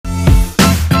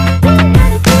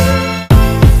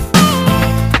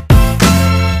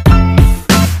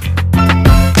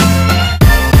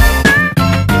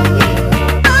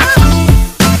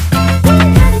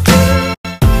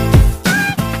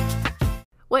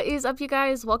What is up, you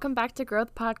guys? Welcome back to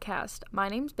Growth Podcast. My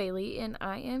name's Baylee, and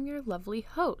I am your lovely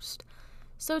host.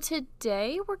 So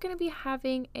today we're going to be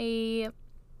having a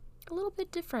little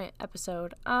bit different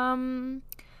episode.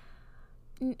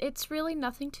 It's really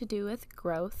nothing to do with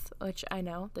growth, which I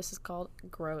know this is called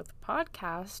Growth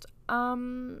Podcast.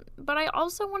 But I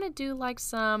also want to do like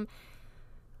some,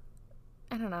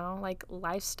 like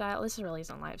lifestyle. This really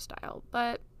isn't lifestyle,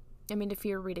 but I mean, if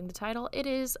you're reading the title, it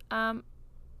is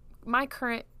my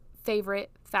current favorite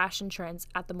fashion trends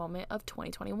at the moment of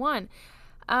 2021.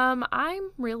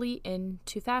 I'm really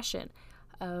into fashion.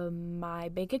 My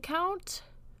bank account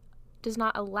does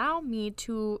not allow me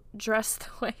to dress the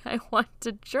way I want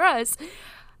to dress,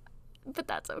 but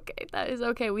that's okay. That is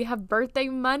okay. We have birthday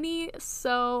money,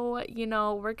 so,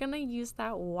 we're going to use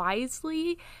that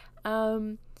wisely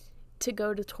to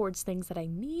go towards things that I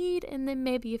need, and then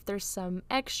maybe if there's some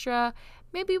extra,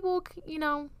 maybe we'll,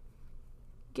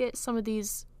 get some of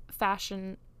these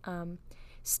fashion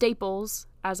staples,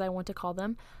 as I want to call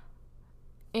them,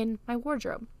 in my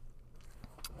wardrobe.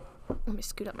 Let me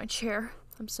scoot up my chair.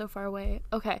 I'm so far away.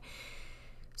 Okay.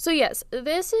 So yes,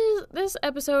 this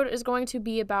episode is going to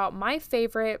be about my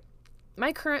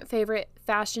current favorite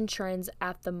fashion trends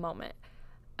at the moment.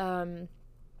 I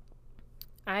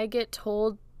get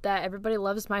told that everybody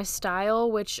loves my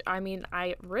style, which, I mean,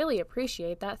 I really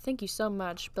appreciate that. Thank you so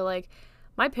much. But,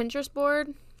 my Pinterest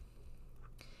board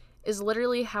is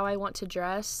literally how I want to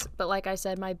dress. But like I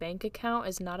said, my bank account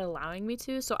is not allowing me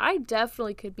to. So I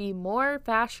definitely could be more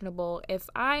fashionable if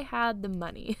I had the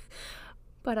money.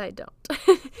 But I don't.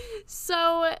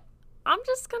 So I'm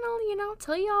just gonna,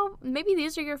 tell y'all, maybe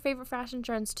these are your favorite fashion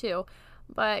trends too.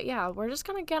 But yeah, we're just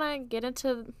gonna get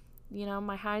into,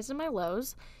 my highs and my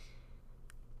lows.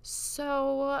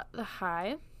 So the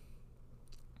high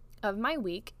of my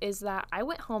week is that I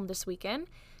went home this weekend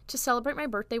to celebrate my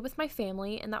birthday with my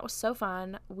family, and that was so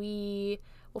fun.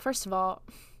 First of all,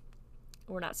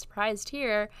 we're not surprised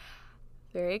here.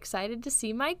 Very excited to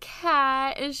see my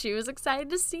cat, and she was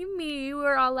excited to see me. We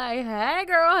were all like, hey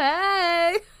girl,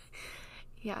 hey.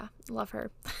 Yeah, love her.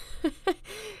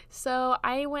 So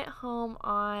I went home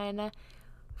on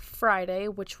Friday,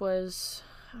 which was,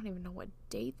 I don't even know what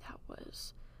date that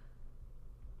was.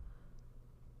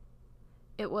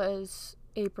 It was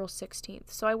April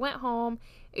 16th. So I went home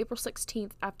April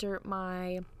 16th after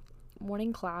my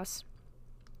morning class,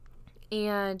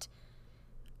 and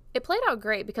it played out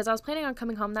great because I was planning on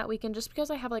coming home that weekend just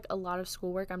because I have a lot of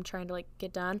schoolwork I'm trying to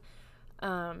get done,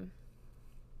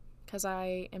 because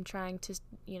I am trying to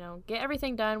get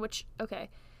everything done, which okay,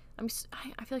 I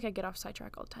feel like I get off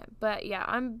sidetrack all the time, but yeah,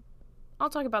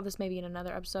 I'll talk about this maybe in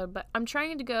another episode, but I'm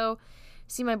trying to go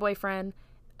see my boyfriend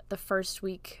the first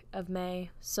week of May,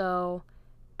 so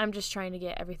I'm just trying to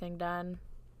get everything done,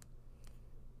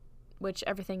 which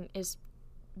everything is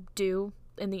due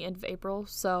in the end of April,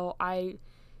 so I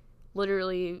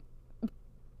literally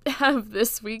have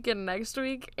this week and next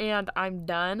week, and I'm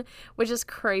done, which is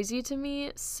crazy to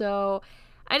me. So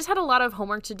I just had a lot of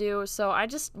homework to do, so I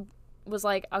just was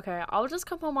like, okay, I'll just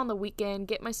come home on the weekend,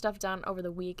 get my stuff done over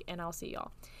the week, and I'll see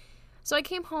y'all. So I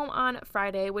came home on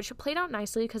Friday, which played out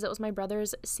nicely because it was my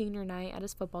brother's senior night at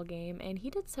his football game, and he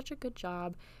did such a good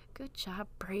job. Good job,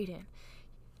 Brayden.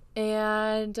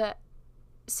 And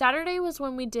Saturday was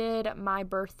when we did my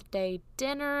birthday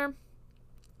dinner.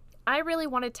 I really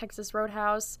wanted Texas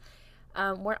Roadhouse.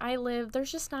 Where I live,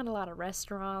 there's just not a lot of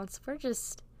restaurants. We're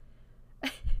just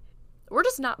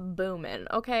not booming,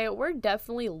 okay? We're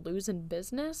definitely losing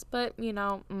business, but,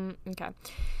 okay.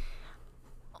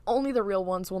 Only the real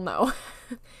ones will know.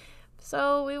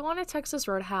 So we wanted Texas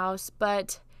Roadhouse,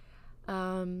 but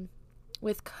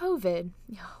with COVID,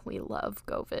 we love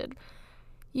COVID.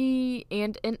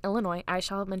 And in Illinois, I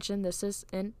shall mention this is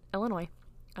in Illinois.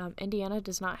 Indiana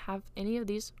does not have any of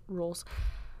these rules.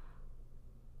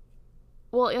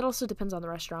 Well, it also depends on the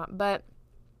restaurant, but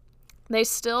they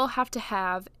still have to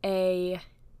have a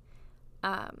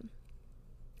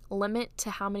limit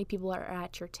to how many people are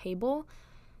at your table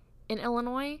in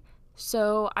Illinois.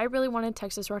 So I really wanted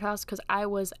Texas Roadhouse because I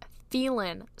was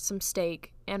feeling some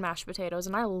steak and mashed potatoes,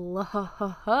 and I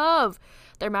love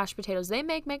their mashed potatoes. They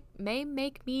may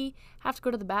make me have to go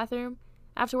to the bathroom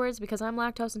afterwards because I'm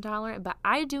lactose intolerant, but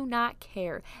I do not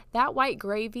care. That white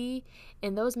gravy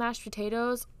and those mashed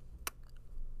potatoes,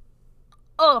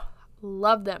 oh,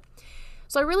 love them.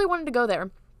 So I really wanted to go there.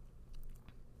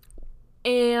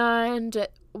 And the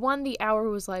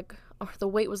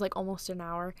wait was almost an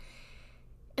hour.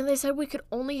 And they said we could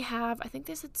only have, I think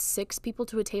they said 6 people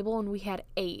to a table, and we had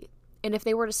 8. And if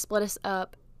they were to split us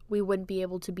up, we wouldn't be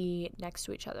able to be next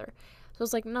to each other. So I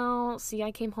was like, no, see,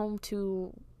 I came home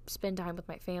to spend time with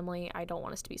my family. I don't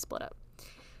want us to be split up.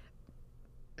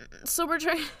 So we're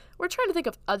trying to think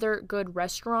of other good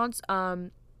restaurants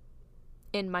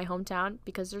in my hometown,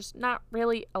 because there's not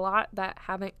really a lot that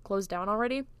haven't closed down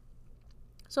already.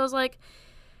 So I was like,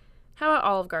 how about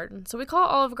Olive Garden? So we call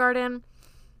Olive Garden,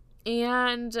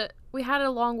 and we had a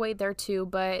long wait there too,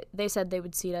 but they said they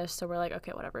would seat us, so we're like,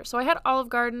 okay, whatever. So I had Olive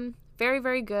Garden, very,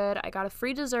 very good. I got a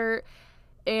free dessert,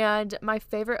 and my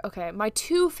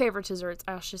two favorite desserts,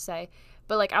 I should say,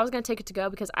 but like I was going to take it to go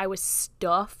because I was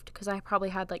stuffed, because I probably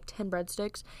had like 10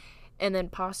 breadsticks and then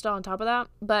pasta on top of that.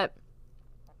 But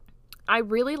I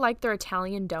really like their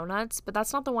Italian donuts, but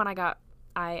that's not the one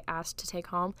I asked to take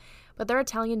home. But their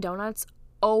Italian donuts,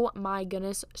 oh my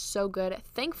goodness, so good.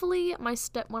 Thankfully,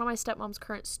 one of my stepmom's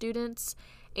current students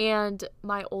and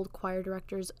my old choir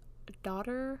director's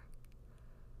daughter,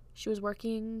 she was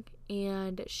working,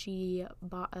 and she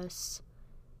bought us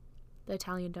the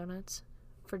Italian donuts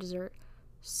for dessert.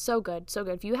 So good, so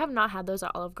good. If you have not had those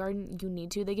at Olive Garden, you need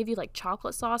to. They give you like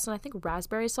chocolate sauce and I think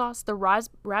raspberry sauce. The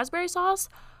raspberry sauce,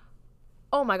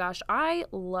 oh my gosh, I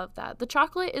love that. The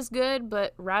chocolate is good,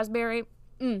 but raspberry,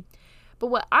 But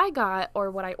what I got,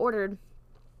 or what I ordered,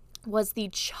 was the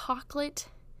chocolate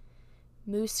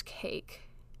mousse cake.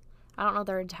 I don't know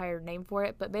their entire name for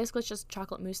it, but basically it's just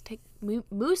chocolate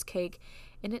mousse cake,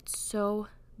 and it's so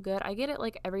good. I get it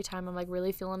like every time I'm like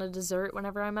really feeling a dessert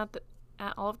whenever I'm at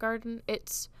Olive Garden.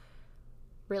 It's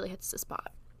really hits the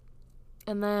spot.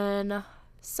 And then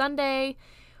Sunday,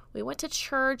 we went to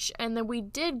church, and then we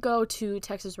did go to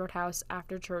Texas Roadhouse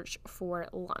after church for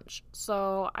lunch.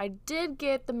 So I did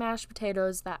get the mashed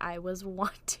potatoes that I was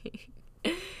wanting.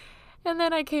 And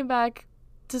then I came back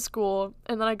to school,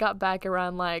 and then I got back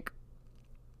around like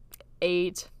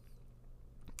 8.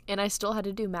 And I still had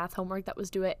to do math homework that was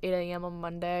due at 8 a.m. on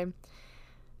Monday.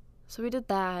 So we did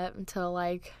that until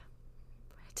like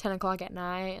 10 o'clock at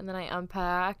night, and then I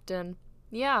unpacked, and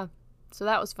yeah. So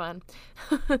that was fun.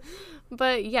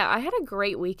 But yeah, I had a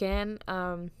great weekend.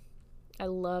 I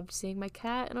loved seeing my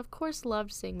cat, and of course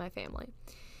loved seeing my family.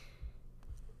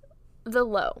 The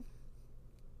low.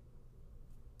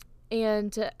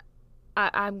 And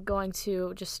I'm going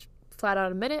to just flat out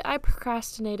admit it. I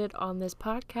procrastinated on this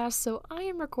podcast, so I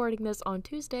am recording this on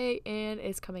Tuesday, and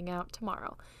it's coming out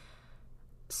tomorrow.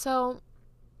 So,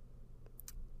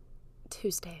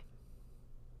 Tuesday,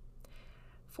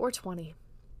 4:20.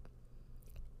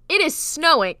 It is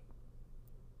snowing.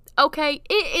 Okay,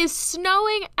 it is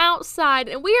snowing outside,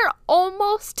 and we are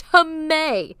almost to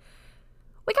May.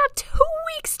 We got 2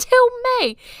 weeks till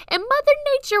May, and Mother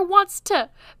Nature wants to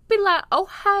be like, oh,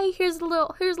 hey, here's a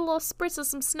little spritz of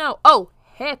some snow. Oh,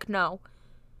 heck no.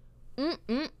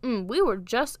 We were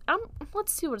just,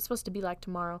 let's see what it's supposed to be like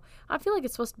tomorrow. I feel like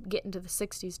it's supposed to get into the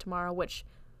 60s tomorrow, which,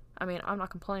 I mean, I'm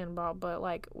not complaining about, but,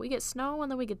 like, we get snow, and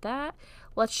then we get that.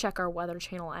 Let's check our Weather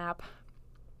Channel app.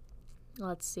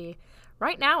 Let's see.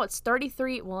 Right now it's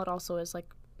 33. Well, it also is like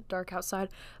dark outside,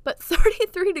 but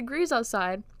 33 degrees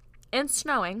outside and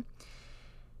snowing.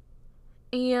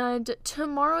 And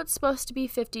tomorrow it's supposed to be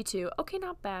 52. Okay,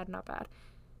 not bad, not bad.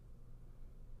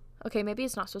 Okay, maybe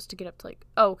it's not supposed to get up to like,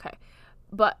 oh, okay.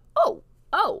 But, oh.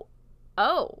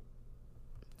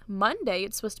 Monday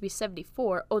it's supposed to be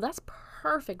 74. Oh, that's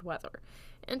perfect weather.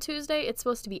 And Tuesday it's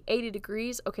supposed to be 80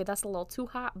 degrees. Okay, that's a little too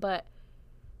hot, but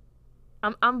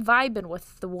I'm vibing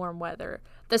with the warm weather.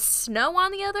 The snow,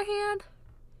 on the other hand,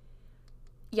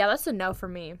 yeah, that's a no for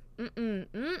me.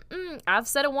 I've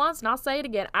said it once, and I'll say it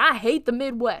again. I hate the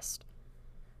Midwest.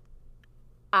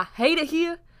 I hate it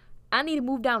here. I need to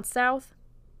move down south.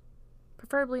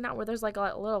 Preferably not where there's, like,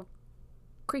 a little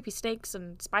creepy snakes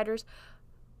and spiders.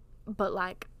 But,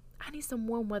 like, I need some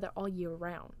warm weather all year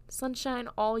round. Sunshine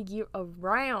all year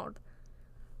around.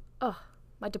 Ugh,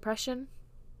 my depression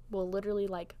will literally,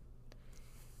 like,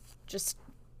 just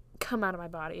come out of my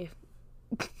body.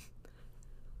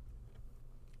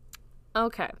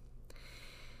 Okay.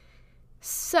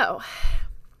 So,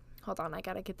 hold on, I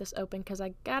gotta get this open because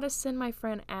I gotta send my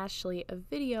friend Ashley a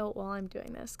video while I'm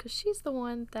doing this, because she's the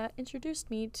one that introduced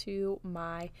me to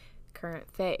my current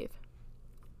fave.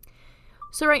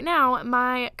 So right now,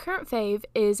 my current fave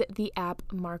is the app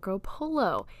Marco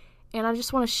Polo. And I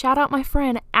just want to shout out my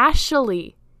friend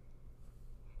Ashley.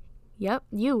 Yep,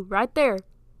 you, right there.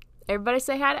 Everybody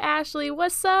say hi to Ashley.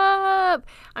 What's up?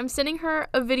 I'm sending her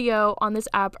a video on this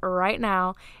app right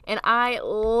now, and I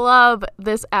love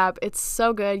this app. It's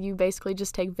so good. You basically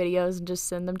just take videos and just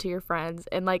send them to your friends,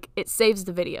 and, like, it saves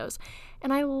the videos,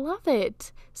 and I love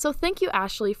it. So thank you,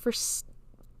 Ashley, for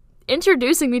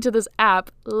introducing me to this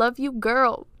app. Love you,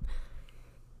 girl.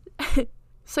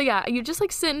 So yeah, you just,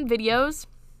 like, send videos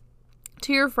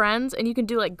to your friends, and you can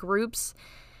do like groups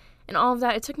and all of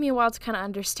that. It took me a while to kind of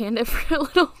understand it for a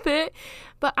little bit,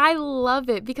 but I love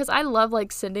it because I love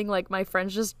like sending like my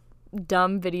friends just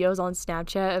dumb videos on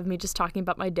Snapchat of me just talking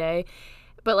about my day,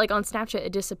 but like on Snapchat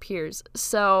it disappears.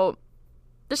 So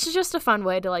this is just a fun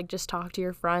way to like just talk to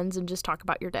your friends and just talk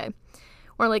about your day,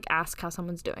 or like ask how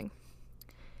someone's doing.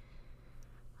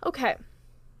 Okay,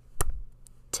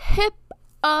 tip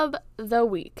of the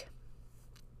week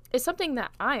is something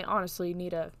that I honestly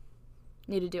need to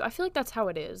do. I feel like that's how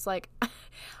it is. Like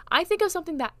I think of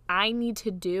something that I need to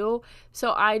do,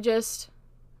 so I just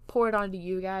pour it onto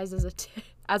you guys as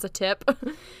a tip.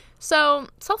 So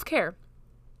self-care,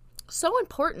 so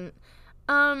important.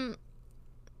 Everybody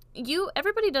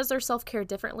does their self-care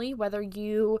differently, whether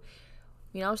you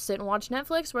sit and watch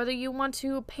Netflix, whether you want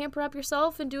to pamper up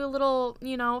yourself and do a little,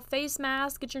 face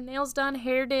mask, get your nails done,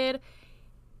 hair did,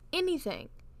 anything.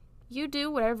 You do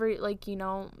whatever,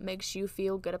 makes you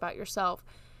feel good about yourself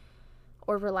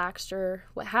or relaxed or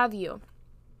what have you.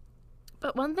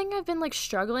 But one thing I've been,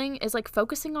 struggling is,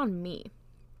 focusing on me.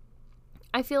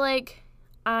 I feel like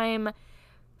I'm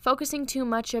focusing too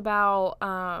much about,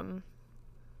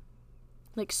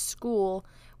 school,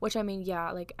 which, I mean,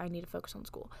 yeah, I need to focus on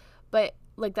school. But,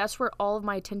 that's where all of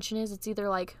my attention is. It's either,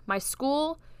 my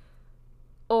school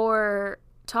or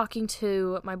talking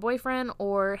to my boyfriend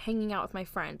or hanging out with my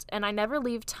friends. And I never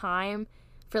leave time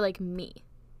for, me.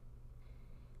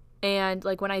 And,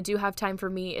 when I do have time for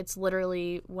me, it's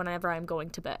literally whenever I'm going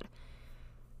to bed.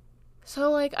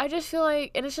 So, I just feel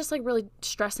like, and it's just, really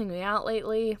stressing me out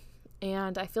lately.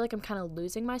 And I feel like I'm kind of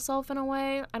losing myself in a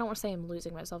way. I don't want to say I'm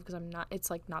losing myself because I'm not,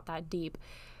 it's, not that deep.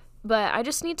 But I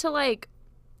just need to,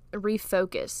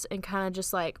 refocus and kind of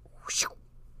just,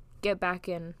 get back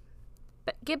in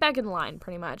line,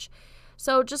 pretty much.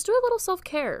 So just do a little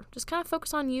self-care. Just kind of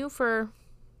focus on you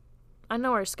I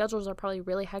know our schedules are probably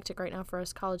really hectic right now for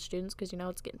us college students because,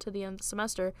 it's getting to the end of the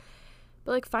semester.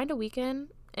 But, find a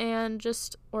weekend and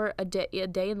or a day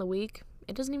in the week.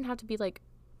 It doesn't even have to be,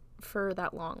 for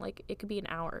that long. It could be an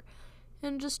hour.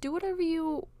 And just do whatever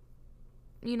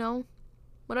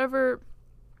whatever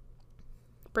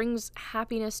brings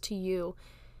happiness to you.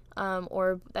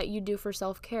 Or that you do for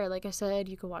self-care. Like I said,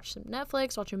 you can watch some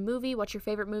Netflix, watch a movie, watch your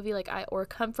favorite movie, or a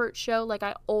comfort show.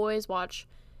 I always watch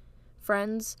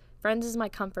Friends. Friends is my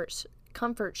comfort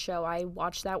show. I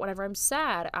watch that whenever I'm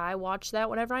sad. I watch that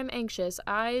whenever I'm anxious.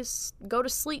 I go to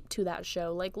sleep to that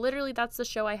show. Literally, that's the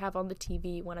show I have on the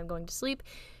TV when I'm going to sleep,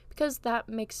 because that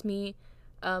makes me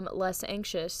less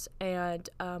anxious and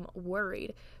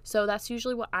worried. So that's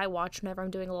usually what I watch whenever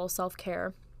I'm doing a little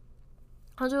self-care.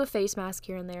 I'll do a face mask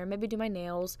here and there, maybe do my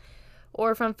nails,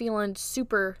 or if I'm feeling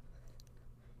super,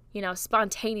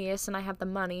 spontaneous and I have the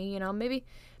money, maybe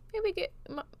get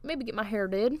my hair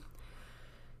did.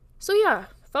 So yeah,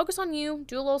 focus on you,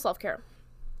 do a little self-care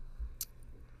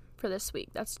for this week.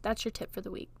 That's your tip for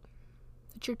the week.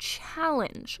 That's your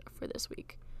challenge for this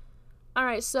week. All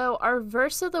right, so our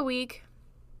verse of the week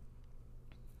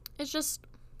is just,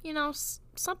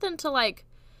 something to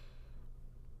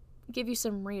give you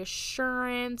some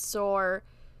reassurance or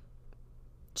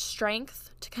strength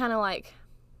to kind of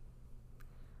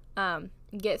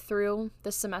get through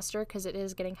the semester, because it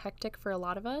is getting hectic for a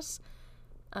lot of us.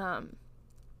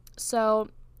 So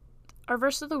our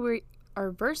verse of the week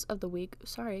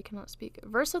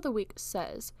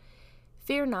says,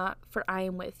 "Fear not, for I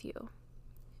am with you.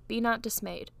 Be not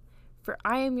dismayed, for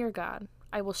I am your God.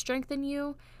 I will strengthen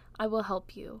you. I will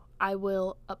help you. I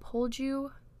will uphold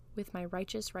you with my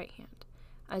righteous right hand."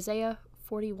 Isaiah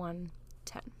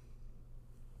 41:10.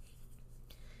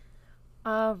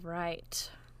 All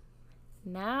right.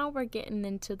 Now we're getting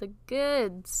into the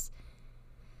goods.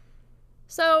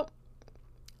 So,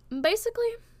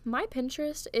 basically, my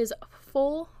Pinterest is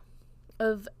full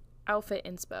of outfit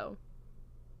inspo.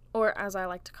 Or, as I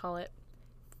like to call it,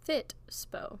 fit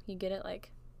spo. You get it?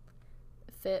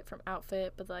 Fit from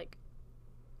outfit, but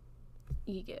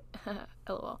you get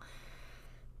LOL.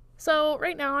 So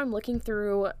right now I'm looking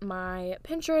through my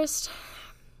Pinterest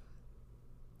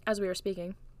as we were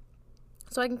speaking,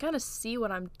 so I can kind of see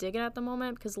what I'm digging at the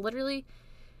moment, because literally,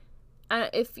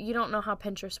 if you don't know how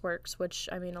Pinterest works, which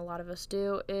I mean a lot of us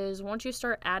do, is once you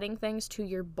start adding things to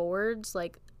your boards,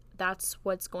 that's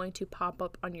what's going to pop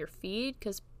up on your feed,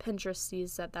 because Pinterest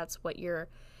sees that that's what you're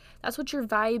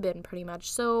vibing, pretty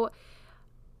much. So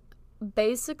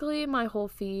basically my whole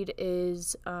feed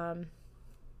is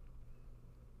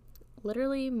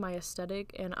literally my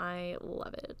aesthetic, and I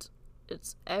love it.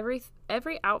 It's every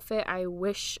outfit I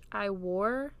wish I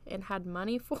wore and had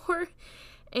money for,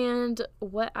 and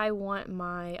what I want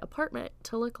my apartment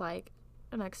to look like.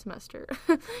 next semester.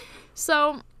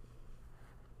 So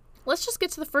let's just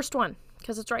get to the first one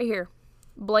because it's right here.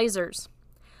 Blazers.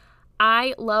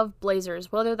 I love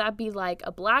blazers, whether that be like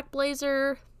a black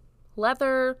blazer,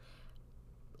 leather,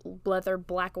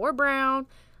 black or brown.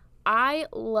 I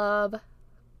love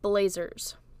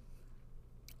blazers.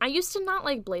 I used to not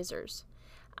like blazers.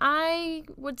 I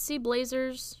would see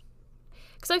blazers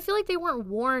because I feel like they weren't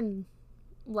worn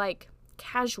like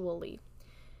casually.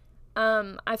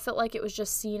 I felt like it was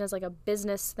just seen as like a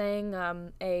business thing,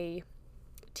 a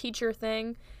teacher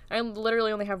thing. I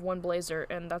literally only have one blazer,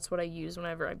 and that's what I use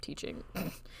whenever I'm teaching.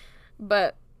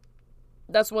 But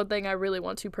that's one thing I really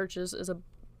want to purchase is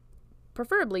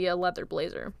preferably a leather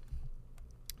blazer.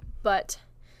 But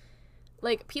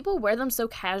like people wear them so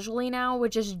casually now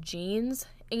with just jeans,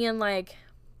 and like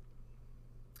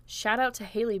shout out to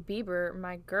Hailey Bieber,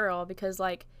 my girl, because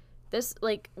like this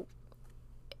like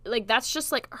that's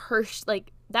just like her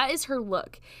like that is her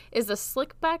look, is a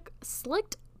slicked back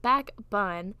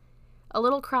bun, a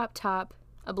little crop top,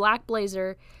 a black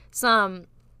blazer, some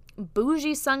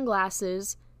bougie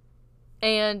sunglasses,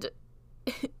 and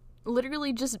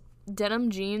literally just denim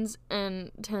jeans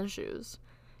and tennis shoes.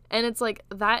 And it's like,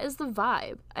 that is the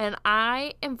vibe. And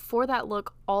I am for that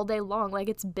look all day long. Like,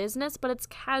 it's business, but it's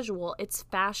casual. It's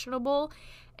fashionable.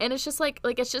 And it's just like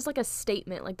it's just like a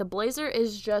statement. Like, the blazer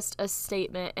is just a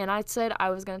statement. And I said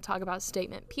I was going to talk about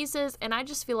statement pieces. And I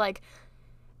just feel like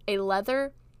a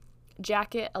leather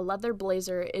jacket, a leather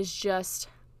blazer is just,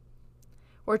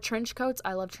 or trench coats.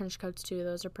 I love trench coats too.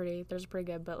 Those are pretty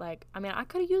good. But like, I mean, I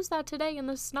could have used that today in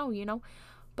the snow, you know,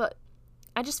 but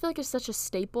I just feel like it's such a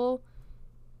staple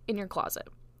in your closet,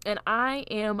 and I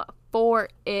am for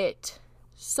it.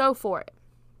 So for it.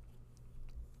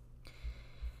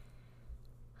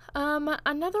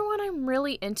 Another one I'm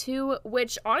really into,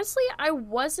 which honestly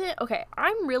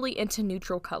I'm really into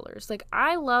neutral colors. Like,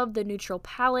 I love the neutral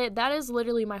palette. That is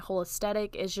literally my whole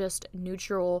aesthetic, is just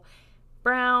neutral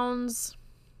browns,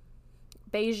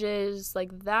 beiges.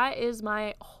 Like, that is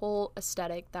my whole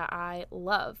aesthetic that I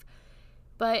love.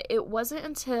 But it wasn't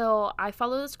until I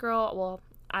follow this girl, well,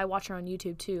 I watch her on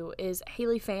YouTube too, is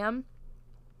Haley Pham.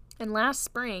 And last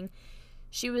spring,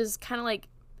 she was kind of like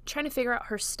trying to figure out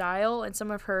her style in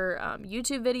some of her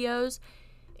YouTube videos.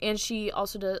 And she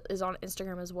also is on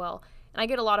Instagram as well. And I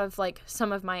get a lot of like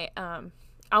some of my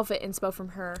outfit inspo from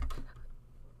her.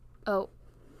 Oh,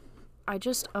 I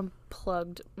just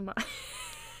unplugged my...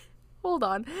 Hold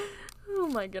on. Oh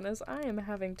my goodness. I am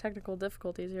having technical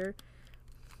difficulties here.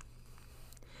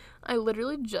 I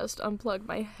literally just unplugged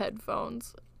my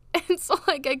headphones, and so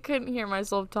like I couldn't hear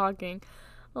myself talking.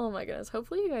 Oh my goodness,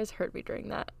 hopefully you guys heard me during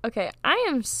that. Okay, I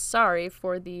am sorry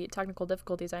for the technical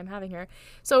difficulties I'm having here.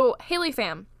 So, Haley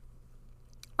Pham.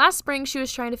 Last spring, she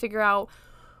was trying to figure out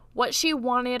what she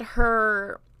wanted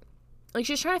her, like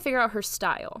she was trying to figure out her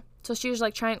style. So she was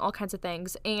like trying all kinds of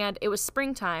things, and it was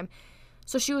springtime,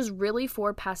 so she was really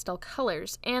for pastel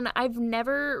colors. And I've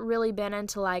never really been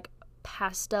into like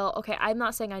pastel. Okay, I'm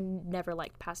not saying I never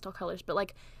liked pastel colors, but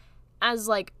like as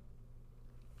like,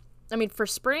 I mean, for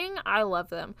spring I love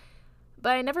them,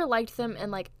 but I never liked them in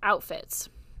like outfits.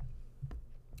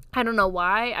 I don't know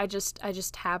why. I just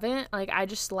haven't. Like, I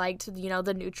just liked, you know,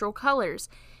 the neutral colors.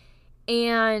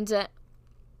 And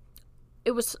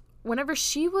it was whenever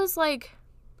she was like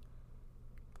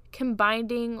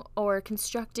combining or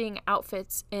constructing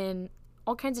outfits in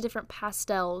all kinds of different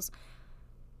pastels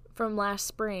from last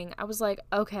spring, I was like,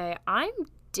 okay, I'm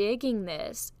digging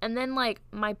this. And then like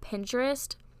my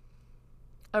Pinterest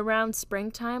around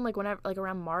springtime, like whenever, like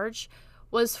around March,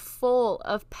 was full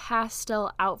of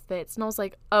pastel outfits, and I was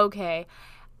like, okay,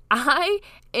 I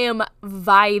am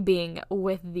vibing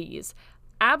with these,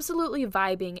 absolutely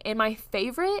vibing. And my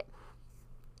favorite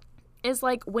is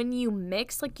like when you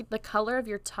mix like the color of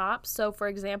your top. So for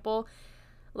example,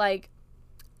 like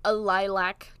a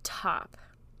lilac top,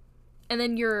 and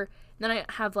then I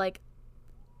have like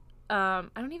I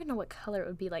don't even know what color it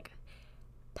would be, like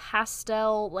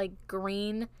pastel like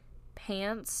green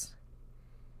pants.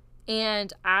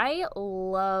 And I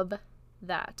love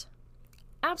that.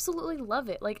 Absolutely love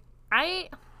it. Like,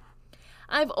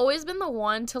 I've always been the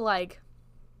one to like,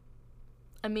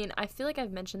 I mean, I feel like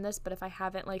I've mentioned this, but if I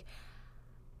haven't, like,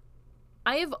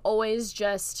 I have always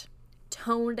just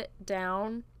toned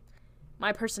down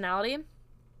my personality,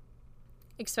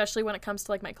 especially when it comes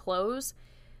to like my clothes.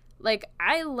 Like,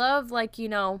 I love like, you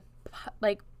know,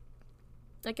 like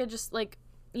I just like,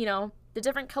 you know, the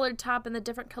different colored top and the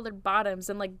different colored bottoms,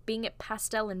 and like being it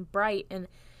pastel and bright and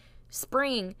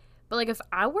spring. But like if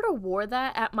I would have wore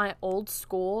that at my old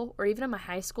school or even at my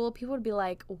high school, people would be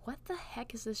like, what the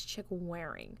heck is this chick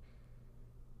wearing?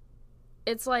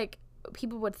 it's like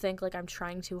people would think like I'm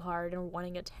trying too hard and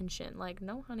wanting attention. Like,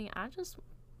 no, honey, I just,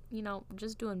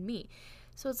 just doing me.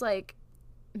 So it's like,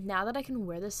 now that I can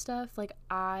wear this stuff, like,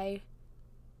 I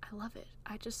love it.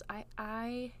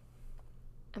 I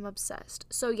am obsessed.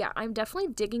 So yeah, I'm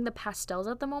definitely digging the pastels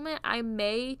at the moment. I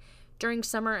may during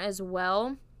summer as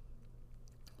well.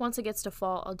 Once it gets to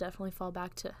fall, I'll definitely fall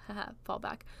back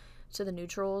to the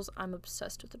neutrals. I'm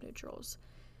obsessed with the neutrals.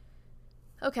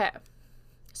 Okay.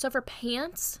 So for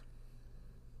pants,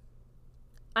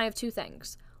 I have two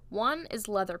things. One is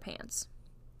leather pants.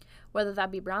 Whether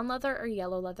that be brown leather or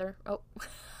yellow leather. Oh,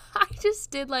 I just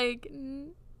did like,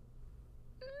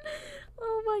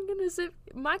 oh my goodness. If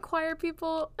my choir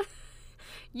people,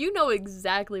 you know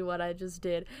exactly what I just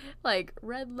did. Like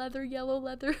red leather, yellow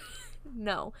leather.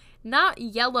 No, not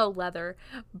yellow leather.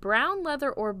 Brown leather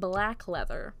or black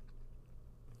leather.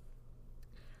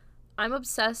 I'm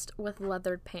obsessed with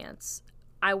leathered pants.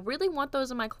 I really want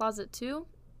those in my closet too.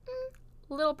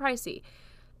 A little pricey.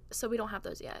 So we don't have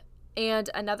those yet. And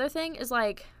another thing is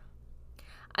like,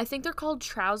 I think they're called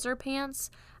trouser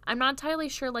pants. I'm not entirely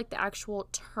sure like the actual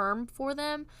term for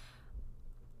them.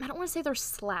 I don't want to say they're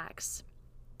slacks.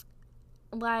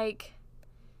 Like,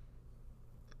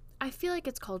 I feel like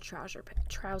it's called trouser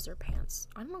pants.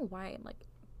 I don't know why I'm like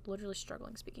literally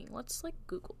struggling speaking. Let's like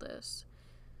Google this.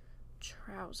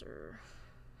 Trouser.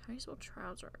 How do you spell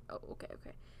trouser? Oh, okay.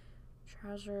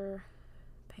 Trouser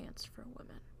pants for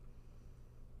women.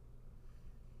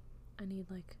 I need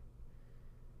like,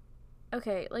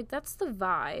 okay, like that's the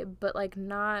vibe, but like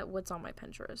not what's on my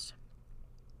Pinterest.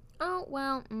 Oh,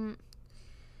 well,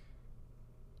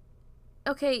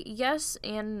 okay, yes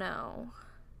and no.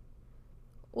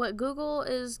 What Google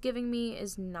is giving me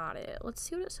is not it. Let's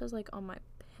see what it says like on my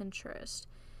Pinterest.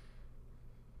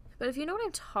 But if you know what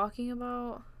I'm talking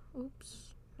about,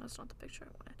 oops, that's not the picture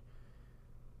I wanted.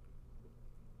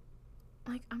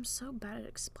 Like, I'm so bad at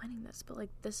explaining this, but like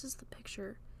this is the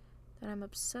picture that I'm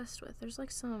obsessed with. There's like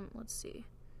some, let's see.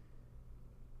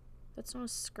 That's not a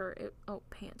skirt.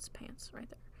 Pants right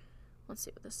there. Let's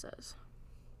see what this says.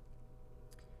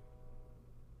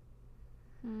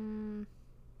 No.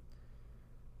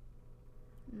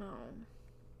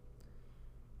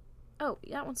 Oh,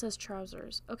 that one says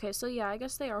trousers. Okay, so yeah, I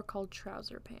guess they are called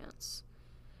trouser pants.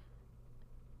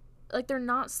 Like, they're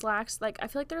not slacks. Like, I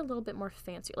feel like they're a little bit more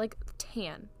fancy. Like,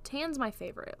 tan. Tan's my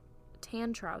favorite.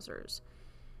 Tan trousers.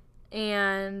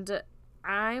 And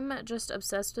I'm just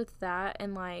obsessed with that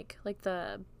and, like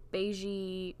the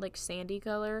beigey, like, sandy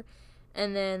color.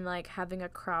 And then, like, having a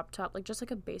crop top. Like, just,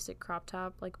 like, a basic crop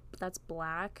top. Like, that's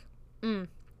black.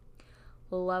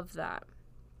 Love that.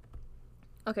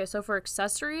 Okay, so for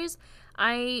accessories,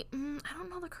 I don't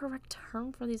know the correct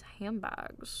term for these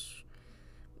handbags.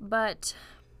 But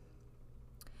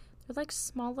they're like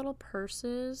small little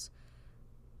purses.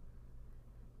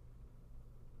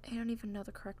 I don't even know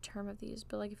the correct term of these,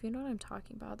 but like if you know what I'm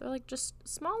talking about, they're like just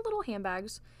small little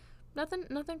handbags. Nothing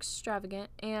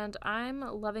extravagant, and I'm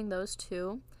loving those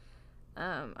too.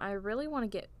 I really want to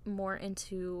get more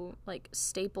into like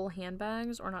staple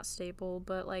handbags, or not staple,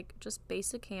 but like just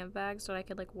basic handbags that I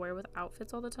could like wear with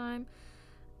outfits all the time.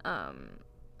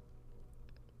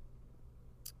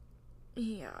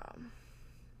 Yeah.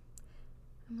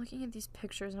 I'm looking at these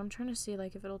pictures and I'm trying to see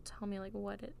like if it'll tell me like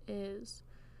what it is,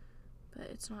 but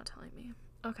it's not telling me.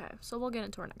 Okay, so we'll get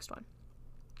into our next one.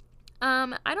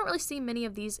 I don't really see many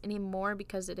of these anymore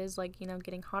because it is like,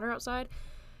 getting hotter outside,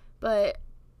 but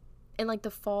in like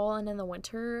the fall and in the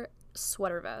winter,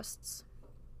 sweater vests.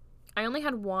 I only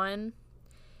had one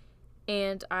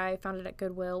and I found it at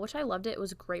Goodwill, which I loved it. It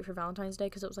was great for Valentine's Day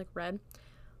because it was like red.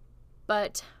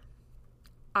 But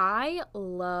I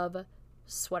love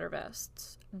sweater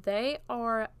vests. They're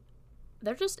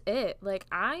just it. Like,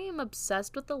 I am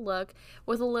obsessed with the look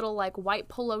with a little like white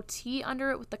polo tee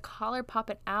under it with the collar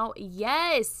popping out.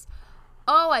 Yes.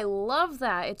 Oh, I love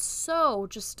that. It's so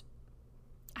just,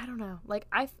 I don't know. Like,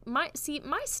 my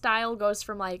style goes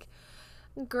from like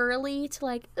girly to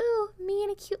like, ooh, me in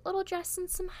a cute little dress and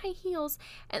some high heels.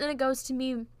 And then it goes to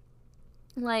me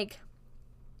like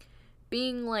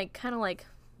being like kind of like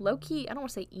low-key, I don't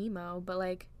want to say emo, but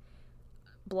like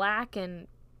black and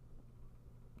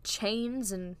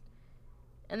chains, and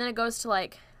then it goes to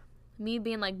like me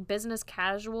being like business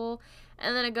casual,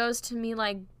 and then it goes to me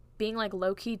like being like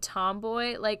low-key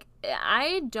tomboy. Like,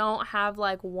 I don't have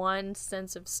like one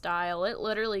sense of style. It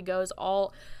literally goes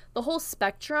the whole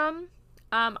spectrum.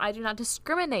 I do not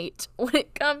discriminate when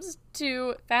it comes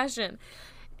to fashion.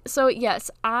 So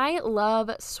yes, I love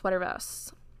sweater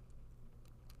vests.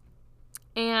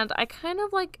 And I kind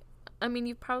of like, I mean,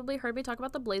 you've probably heard me talk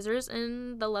about the blazers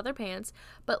and the leather pants,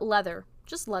 but leather,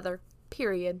 just leather,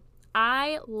 period.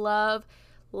 I love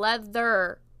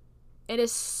leather. It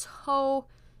is so,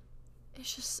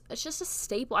 it's just a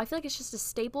staple. I feel like it's just a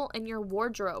staple in your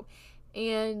wardrobe.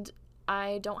 And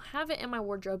I don't have it in my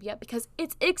wardrobe yet because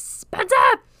it's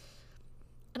expensive.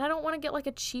 And I don't want to get like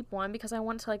a cheap one because I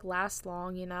want it to like last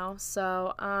long, you know?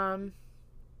 So,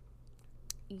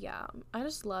 yeah, I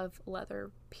just love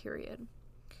leather, period.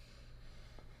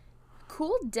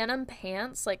 Cool denim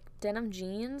pants, like denim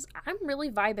jeans, I'm really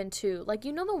vibing too. Like,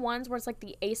 you know the ones where it's like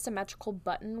the asymmetrical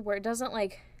button where it doesn't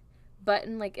like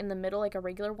button like in the middle like a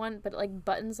regular one, but it, like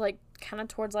buttons like kind of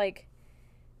towards like,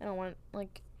 I don't want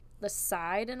like the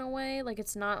side in a way, like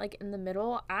it's not like in the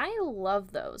middle. I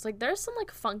love those. Like there's some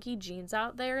like funky jeans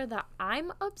out there that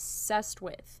I'm obsessed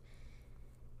with.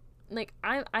 Like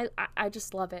I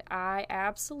just love it. I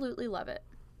absolutely love it.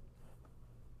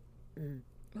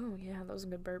 Oh yeah, that was a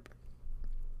good burp.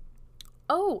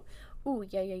 Oh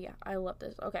yeah, I love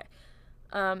this. Okay,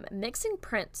 mixing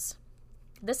prints.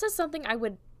 This is something I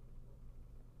would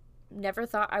never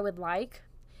thought I would like,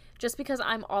 just because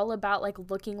I'm all about like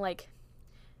looking like,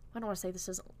 I don't want to say this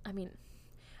is, I mean,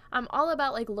 I'm all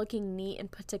about like looking neat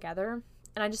and put together,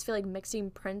 and I just feel like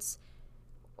mixing prints,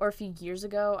 or a few years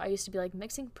ago I used to be like,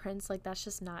 mixing prints, like that's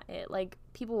just not it. Like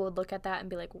people would look at that and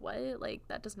be like, what, like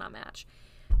that does not match.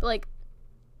 But like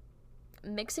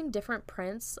mixing different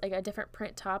prints, like a different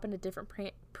print top and a different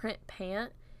print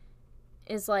pant,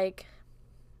 is like,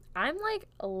 I'm like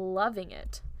loving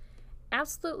it.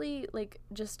 Absolutely, like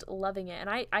just loving it. And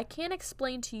I can't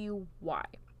explain to you why.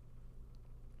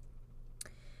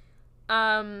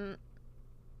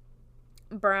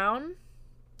 Brown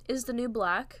is the new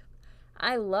black.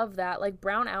 I love that. Like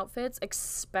brown outfits,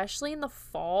 especially in the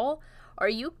fall. Are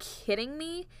you kidding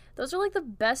me? Those are like the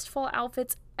best fall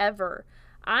outfits ever.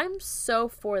 I'm so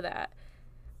for that.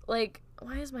 Like,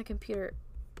 why is my computer...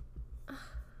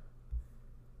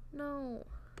 No.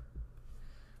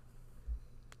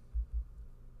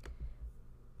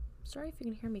 Sorry if you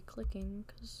can hear me clicking,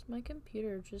 because my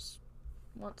computer just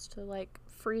wants to, like,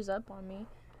 freeze up on me.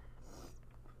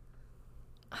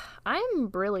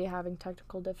 I'm really having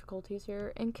technical difficulties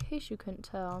here, in case you couldn't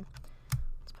tell.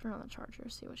 Let's put her on the charger,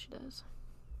 see what she does.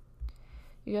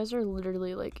 You guys are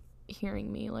literally, like,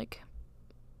 hearing me, like,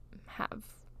 have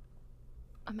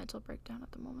a mental breakdown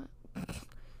at the moment.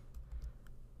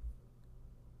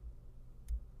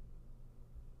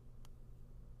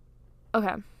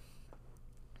 Okay.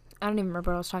 I don't even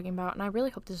remember what I was talking about, and I really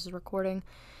hope this is recording.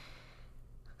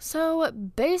 So,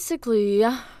 basically,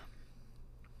 I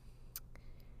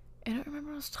don't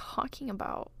remember what I was talking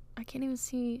about. I can't even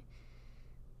see.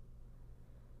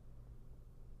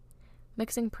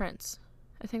 Mixing prints.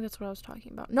 I think that's what I was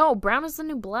talking about. No, brown is the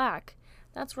new black.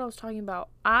 That's what I was talking about.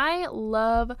 I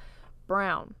love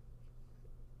brown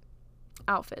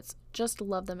outfits. Just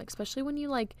love them, especially when you,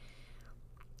 like,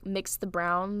 mix the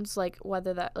browns, like,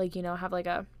 whether that, like, you know, have, like,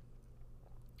 a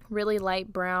really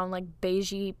light brown, like,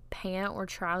 beigey pant or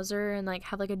trouser, and, like,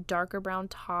 have, like, a darker brown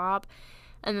top,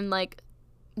 and then, like,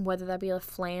 whether that be a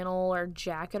flannel or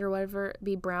jacket or whatever,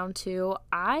 be brown, too.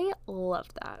 I love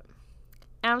that.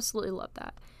 Absolutely love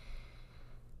that.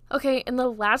 Okay, and the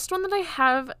last one that I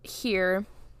have here,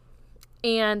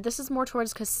 and this is more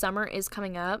towards because summer is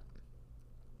coming up,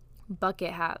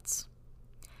 bucket hats.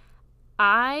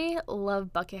 I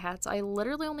love bucket hats. I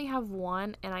literally only have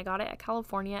one, and I got it at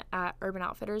California at Urban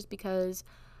Outfitters because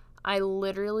I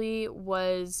literally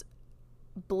was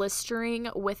blistering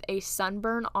with a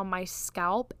sunburn on my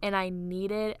scalp, and I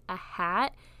needed a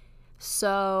hat.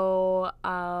 So,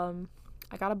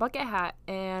 I got a bucket hat,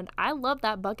 and I love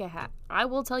that bucket hat. I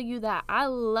will tell you that. I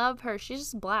love her. She's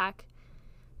just black.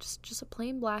 Just a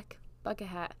plain black bucket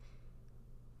hat.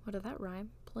 What did that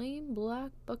rhyme? Plain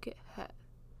black bucket hat.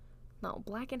 No,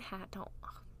 black and hat don't.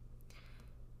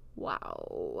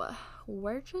 Wow.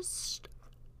 We're just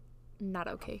not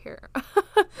okay here.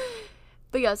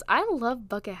 But yes, I love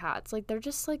bucket hats. Like, they're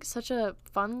just like such a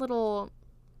fun little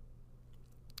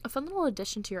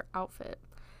addition to your outfit.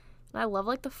 And I love,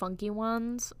 like, the funky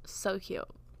ones. So cute.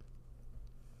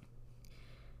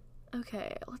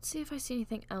 Okay, let's see if I see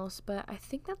anything else, but I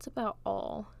think that's about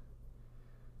all.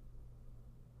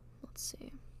 Let's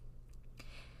see.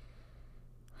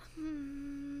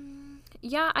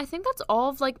 Yeah, I think that's all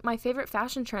of, like, my favorite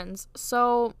fashion trends.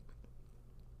 So,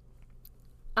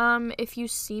 if you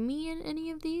see me in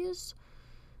any of these,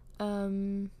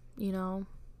 you know,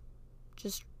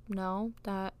 just know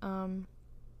that,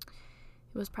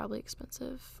 it was probably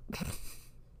expensive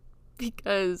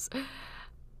because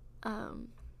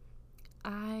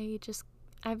I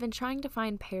I've been trying to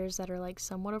find pairs that are like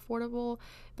somewhat affordable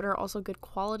but are also good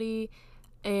quality,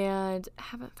 and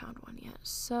haven't found one yet.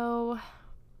 So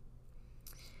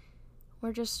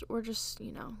we're just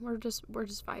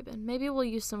vibing. Maybe we'll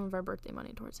use some of our birthday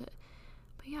money towards it.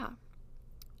 But yeah.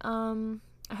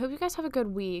 I hope you guys have a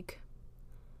good week.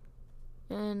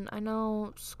 And I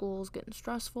know school's getting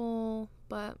stressful,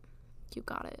 but you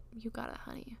got it. You got it,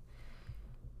 honey.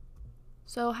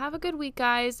 So have a good week,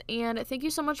 guys, and thank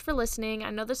you so much for listening. I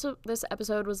know this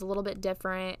episode was a little bit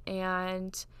different,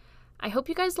 and I hope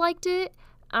you guys liked it.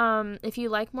 If you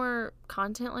like more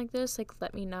content like this, like,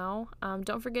 let me know.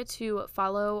 Don't forget to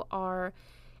follow our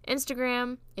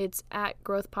Instagram. It's at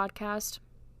Growth Podcast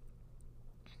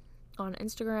on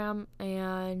Instagram,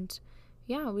 and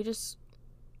yeah,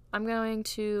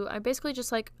 I basically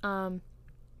just like, I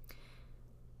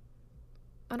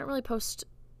don't really post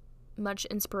much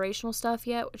inspirational stuff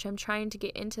yet, which I'm trying to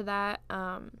get into that,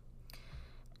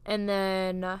 and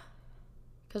then,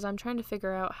 because I'm trying to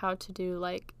figure out how to do,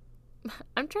 like,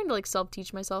 I'm trying to, like,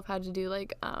 self-teach myself how to do,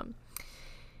 like,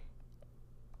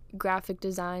 graphic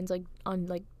designs, like, on,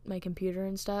 like, my computer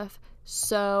and stuff.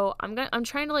 So I'm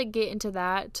trying to, like, get into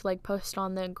that to, like, post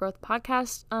on the Growth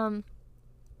Podcast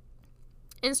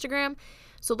Instagram.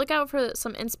 So look out for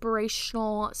some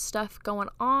inspirational stuff going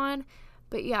on.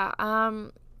 But yeah,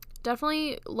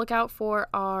 definitely look out for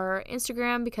our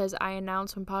Instagram, because I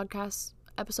announce when podcast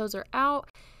episodes are out,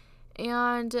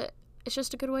 and it's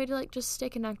just a good way to, like, just stay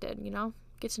connected, you know?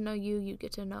 Get to know you, you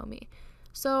get to know me.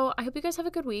 So I hope you guys have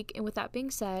a good week, and with that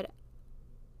being said,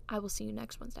 I will see you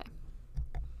next Wednesday.